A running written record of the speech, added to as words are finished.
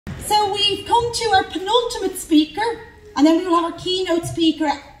we've come to our penultimate speaker, and then we will have our keynote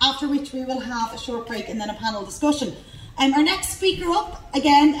speaker, after which we will have a short break and then a panel discussion. Our next speaker up,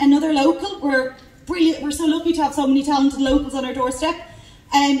 again, another local. We're brilliant. We're so lucky to have so many talented locals on our doorstep.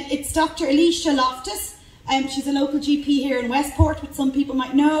 It's Dr. Alicia Loftus. She's a local GP here in Westport, which some people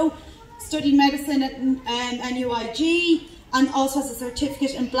might know. Studied medicine at NUIG, and also has a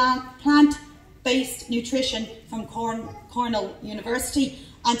certificate in plant-based nutrition from Cornell University.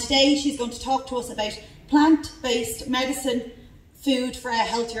 And today she's going to talk to us about plant-based medicine, food for a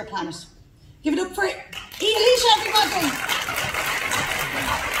healthier planet. Give it up for Alicia, everybody!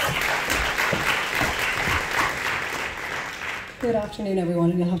 Good afternoon, everyone,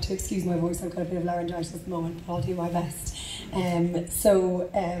 and you'll have to excuse my voice. I've got a bit of laryngitis at the moment, but I'll do my best. My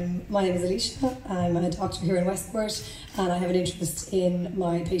name is Alicia. I'm a doctor here in Westport, and I have an interest in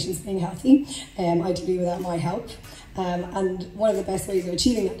my patients being healthy, ideally without my help. And one of the best ways of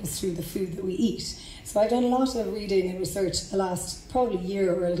achieving that is through the food that we eat. So I've done a lot of reading and research the last probably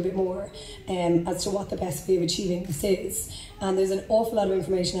year or a little bit more as to what the best way of achieving this is. And there's an awful lot of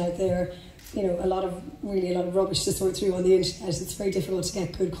information out there, you know, a lot of rubbish to sort through on the internet. It's very difficult to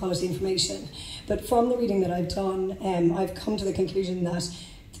get good quality information. But from the reading that I've done, I've come to the conclusion that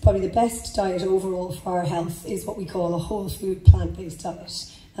probably the best diet overall for our health is what we call a whole food plant-based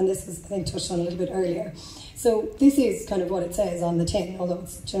diet. And this was, I think, touched on a little bit earlier. So this is kind of what it says on the tin, although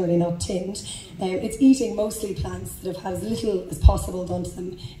it's generally not tinned. It's eating mostly plants that have had as little as possible done to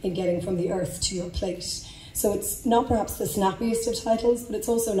them in getting from the earth to your plate. So it's not perhaps the snappiest of titles, but it's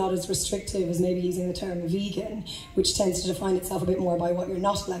also not as restrictive as maybe using the term vegan, which tends to define itself a bit more by what you're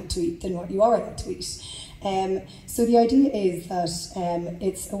not allowed to eat than what you are allowed to eat. So the idea is that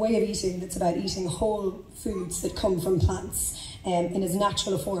it's a way of eating that's about eating whole foods that come from plants in as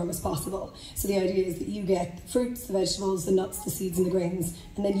natural a form as possible. So the idea is that you get the fruits, the vegetables, the nuts, the seeds and the grains,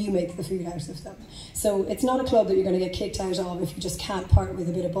 and then you make the food out of them. So it's not a club that you're going to get kicked out of if you just can't part with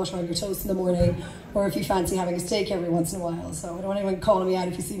a bit of butter on your toast in the morning, or if you fancy having a steak every once in a while. So I don't want anyone calling me out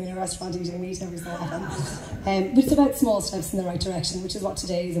if you see me in a restaurant eating meat every so often. But it's about small steps in the right direction, which is what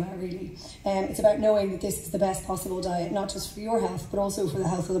today is about, really. It's about knowing that this is the best possible diet, not just for your health, but also for the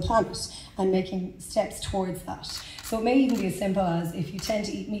health of the planet, and making steps towards that. So it may even be as simple as, if you tend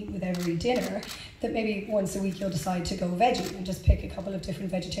to eat meat with every dinner, that maybe once a week you'll decide to go veggie and just pick a couple of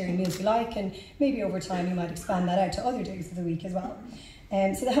different vegetarian meals you like, and maybe over time you might expand that out to other days of the week as well.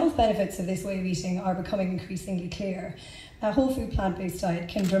 So the health benefits of this way of eating are becoming increasingly clear. A whole food plant-based diet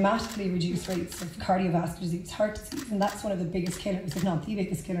can dramatically reduce rates of cardiovascular disease, heart disease, and that's one of the biggest killers, if not the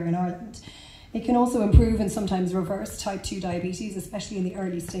biggest killer in Ireland. It can also improve and sometimes reverse type 2 diabetes, especially in the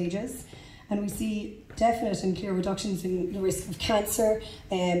early stages. And we see definite and clear reductions in the risk of cancer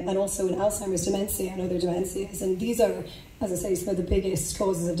and also in Alzheimer's, dementia and other dementias. And these are, as I say, some of the biggest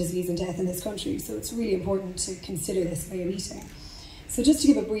causes of disease and death in this country. So it's really important to consider this way of eating. So just to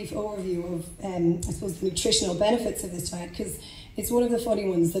give a brief overview of, I suppose, the nutritional benefits of this diet, because it's one of the funny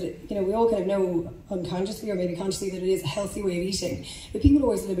ones that, we all kind of know unconsciously or maybe consciously that it is a healthy way of eating. But people are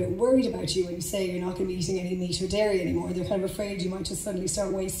always a little bit worried about you when you say you're not going to be eating any meat or dairy anymore. They're kind of afraid you might just suddenly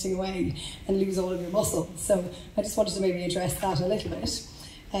start wasting away and lose all of your muscle. So I just wanted to maybe address that a little bit.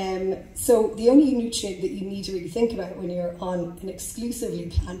 So the only nutrient that you need to really think about when you're on an exclusively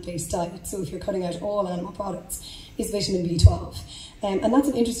plant-based diet, so if you're cutting out all animal products, is vitamin B12. And that's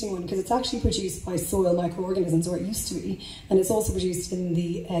an interesting one because it's actually produced by soil microorganisms, or it used to be, and it's also produced in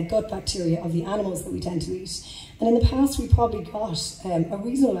the gut bacteria of the animals that we tend to eat. And in the past we probably got a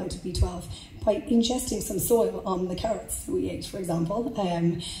reasonable amount of B12 by ingesting some soil on the carrots that we ate, for example.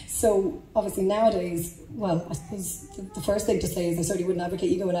 So obviously nowadays, well, I suppose the first thing to say is I certainly wouldn't advocate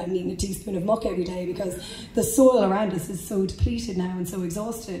you going out and eating a teaspoon of muck every day, because the soil around us is so depleted now and so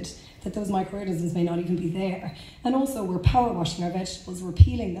exhausted that those microorganisms may not even be there. And also we're power washing our vegetables, we're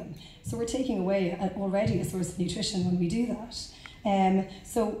peeling them. So we're taking away already a source of nutrition when we do that.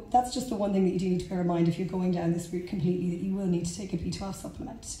 So that's just the one thing that you do need to bear in mind if you're going down this route completely, that you will need to take a B12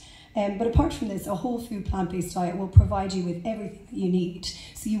 supplement. But apart from this, a whole food plant-based diet will provide you with everything that you need.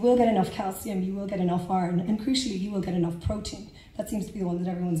 So you will get enough calcium, you will get enough iron, and crucially you will get enough protein. That seems to be the one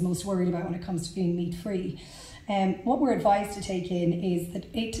that everyone's most worried about when it comes to being meat-free. What we're advised to take in is that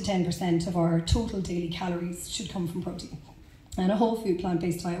 8 to 10% of our total daily calories should come from protein. And a whole food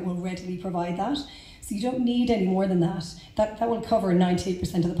plant-based diet will readily provide that. So you don't need any more than that. That will cover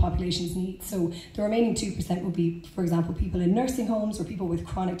 98% of the population's needs. So the remaining 2% will be, for example, people in nursing homes or people with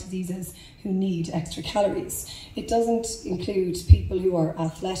chronic diseases who need extra calories. It doesn't include people who are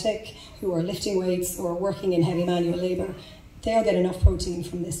athletic, who are lifting weights or working in heavy manual labour. They'll get enough protein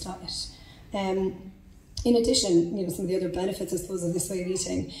from this diet. In addition, some of the other benefits, I suppose, of this way of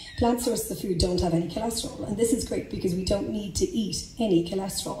eating, plant sources of food don't have any cholesterol. And this is great because we don't need to eat any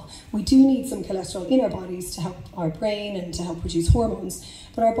cholesterol. We do need some cholesterol in our bodies to help our brain and to help produce hormones,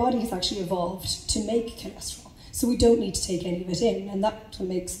 but our body has actually evolved to make cholesterol. So we don't need to take any of it in, and that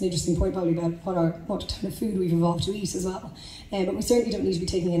makes an interesting point probably about what kind of food we've evolved to eat as well. But we certainly don't need to be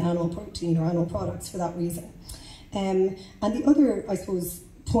taking in animal protein or animal products for that reason. And the other, I suppose,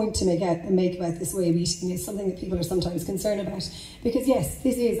 point to make about this way of eating is something that people are sometimes concerned about, because yes,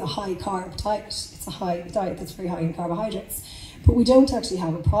 this is a high carb diet. It's a high diet that's very high in carbohydrates, but we don't actually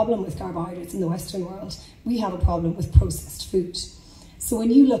have a problem with carbohydrates in the Western world. We have a problem with processed food. So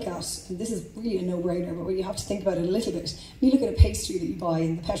when you look at, and this is really a no-brainer, but when you have to think about it a little bit, when you look at a pastry that you buy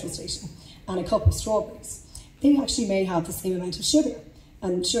in the petrol station and a cup of strawberries, they actually may have the same amount of sugar,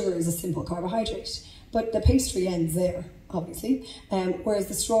 and sugar is a simple carbohydrate, but the pastry ends there, obviously, whereas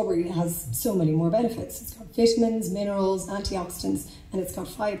the strawberry has so many more benefits. It's got vitamins, minerals, antioxidants, and it's got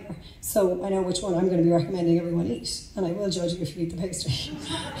fibre. So I know which one I'm going to be recommending everyone eat, and I will judge you if you eat the pastry.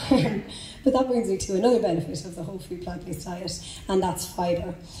 But that brings me to another benefit of the whole food plant-based diet, and that's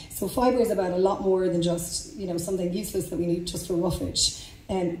fibre. So fibre is about a lot more than just something useless that we need just for roughage.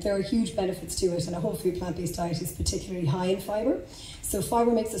 There are huge benefits to it, and a whole food plant-based diet is particularly high in fibre. So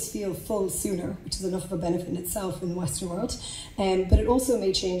fibre makes us feel full sooner, which is enough of a benefit in itself in the Western world. But it also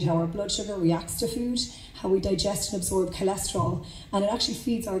may change how our blood sugar reacts to food, how we digest and absorb cholesterol, and it actually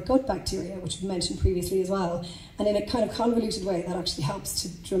feeds our gut bacteria, which we mentioned previously as well. And in a kind of convoluted way, that actually helps to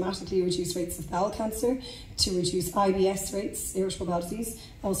dramatically reduce rates of bowel cancer, to reduce IBS rates, irritable bowel disease,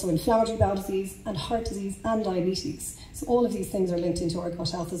 also inflammatory bowel disease, and heart disease and diabetes. So all of these things are linked into our gut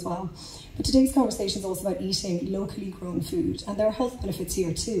health as well. But today's conversation is also about eating locally grown food, and there are health benefits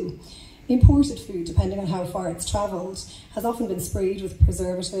here too. Imported food, depending on how far it's travelled, has often been sprayed with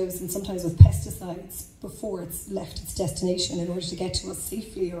preservatives and sometimes with pesticides before it's left its destination in order to get to us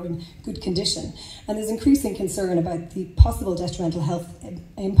safely or in good condition. And there's increasing concern about the possible detrimental health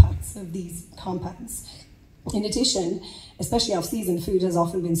impacts of these compounds. In addition, especially off-season, food has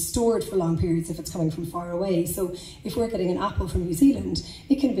often been stored for long periods if it's coming from far away. So if we're getting an apple from New Zealand,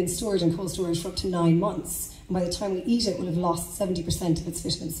 it can have been stored in cold storage for up to 9 months. And by the time we eat it, we'll have lost 70% of its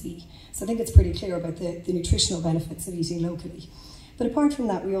vitamin C. So I think it's pretty clear about the nutritional benefits of eating locally. But apart from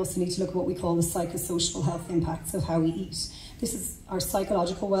that, we also need to look at what we call the psychosocial health impacts of how we eat. This is our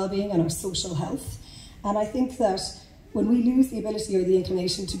psychological well-being and our social health. And I think that when we lose the ability or the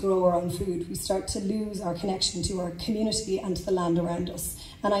inclination to grow our own food, we start to lose our connection to our community and to the land around us.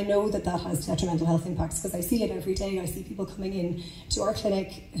 And I know that that has detrimental health impacts because I see it every day. I see people coming in to our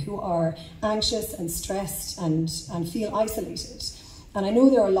clinic who are anxious and stressed and feel isolated. And I know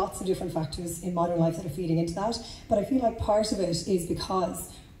there are lots of different factors in modern life that are feeding into that, but I feel like part of it is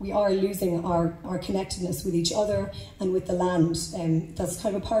because we are losing our connectedness with each other and with the land. That's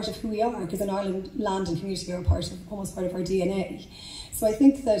kind of a part of who we are, because in Ireland, land and community are almost part of our DNA. So I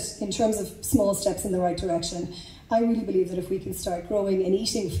think that in terms of small steps in the right direction, I really believe that if we can start growing and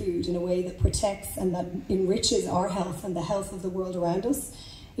eating food in a way that protects and that enriches our health and the health of the world around us,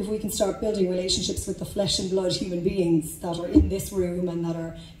 if we can start building relationships with the flesh and blood human beings that are in this room and that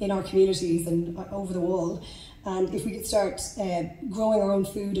are in our communities and over the wall, and if we could start growing our own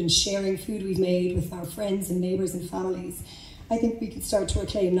food and sharing food we've made with our friends and neighbours and families, I think we could start to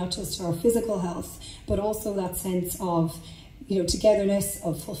reclaim not just our physical health, but also that sense of togetherness,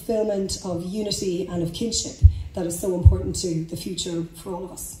 of fulfilment, of unity and of kinship that is so important to the future for all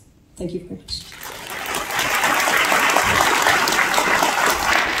of us. Thank you very much.